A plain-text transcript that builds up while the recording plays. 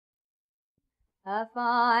A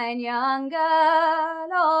fine young girl,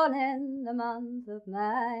 all in the month of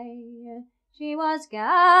May. She was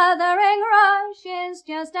gathering rushes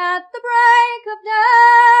just at the break of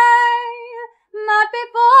day. But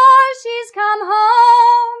before she's come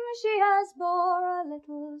home, she has bore a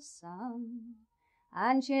little son,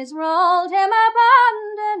 and she's rolled him up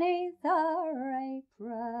underneath her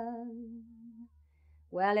apron.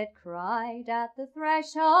 Well, it cried at the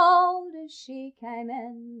threshold as she came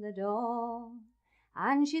in the door,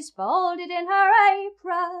 and she's folded in her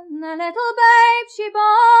apron the little babe she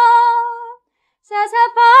bore. Says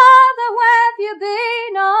her father, where've you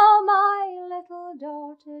been, oh, my little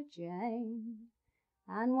daughter Jane?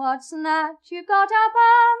 And what's that you've got up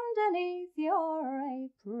underneath your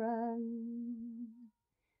apron?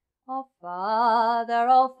 Oh, father,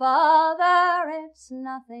 it's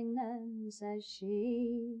nothing then, says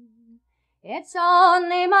she. It's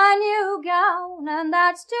only my new gown, and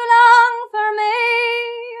that's too long for me.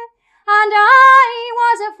 And I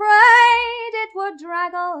was afraid it would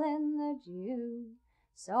draggle in the dew,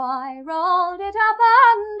 so I rolled it up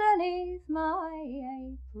underneath my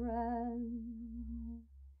apron.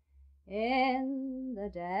 In the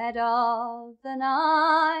dead of the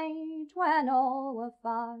night, when all were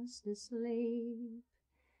fast asleep,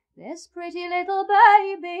 this pretty little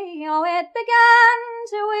baby, oh, it began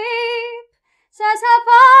to weep. Says her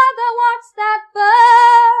father, what's that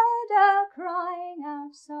bird a-crying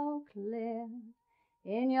out so clear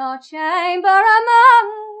in your chamber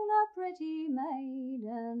among the pretty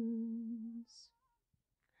maidens?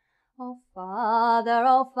 Oh, father,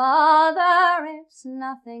 it's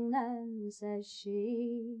nothing then, says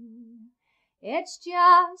she. It's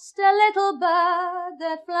just a little bird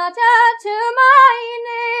that fluttered to my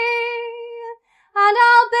knee, and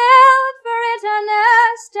I'll build for it a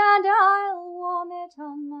nest, and I'll warm it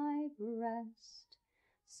on my breast,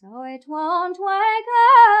 so it won't wake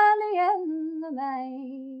early in the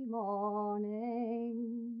May morning.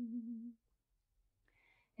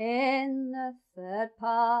 In the third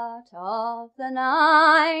part of the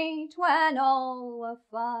night, when all were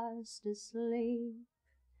fast asleep,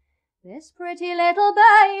 this pretty little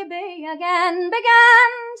baby again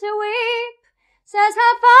began to weep. Says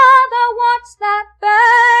her father, what's that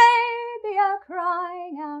baby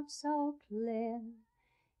a-crying out so clear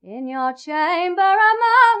in your chamber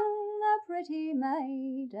among the pretty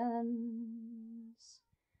maidens?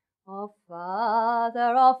 Oh,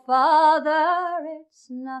 father, it's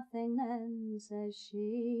nothing then, says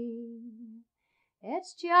she.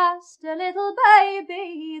 It's just a little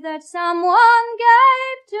baby that someone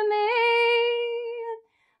gave to me.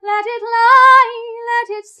 Let it lie, let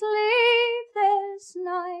it sleep this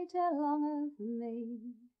night along of me,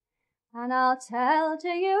 and I'll tell to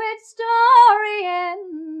you its story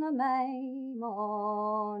in the May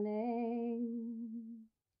morning.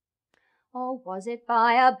 Oh, was it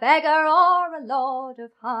by a beggar or a lord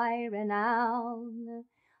of high renown?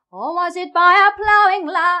 Or was it by a ploughing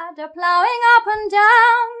lad, a-ploughing up and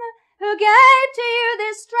down, who gave to you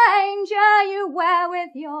this stranger you wear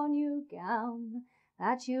with your new gown,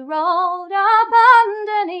 that you rolled up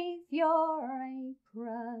underneath your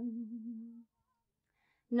apron?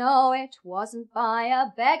 No, it wasn't by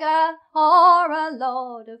a beggar or a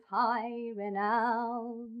lord of high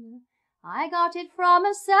renown. I got it from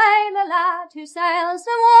a sailor lad who sails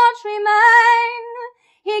the watery main.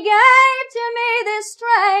 He gave to me this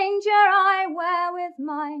stranger I wear with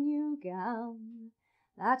my new gown,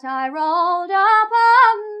 that I rolled up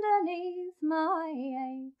underneath my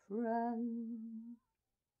apron.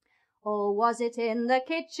 Oh, was it in the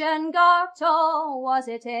kitchen got, or was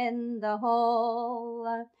it in the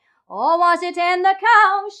hall? Or was it in the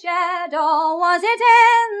cow shed, or was it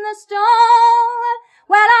in the stall?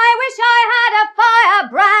 Well, I wish I had a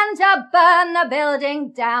firebrand to burn the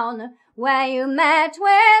building down where you met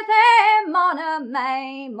with him on a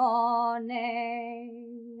May morning.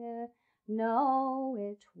 No,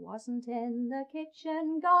 it wasn't in the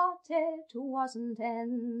kitchen got, it wasn't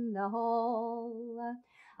in the hall,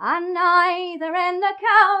 and neither in the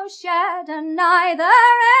cow shed, and neither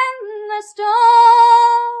in the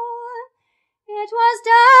stall. It was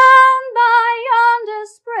down by yonder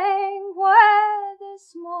spring, where the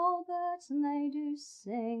small birds they do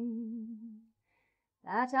sing,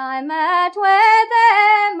 that I met with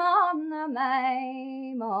him on the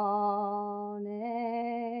May morning.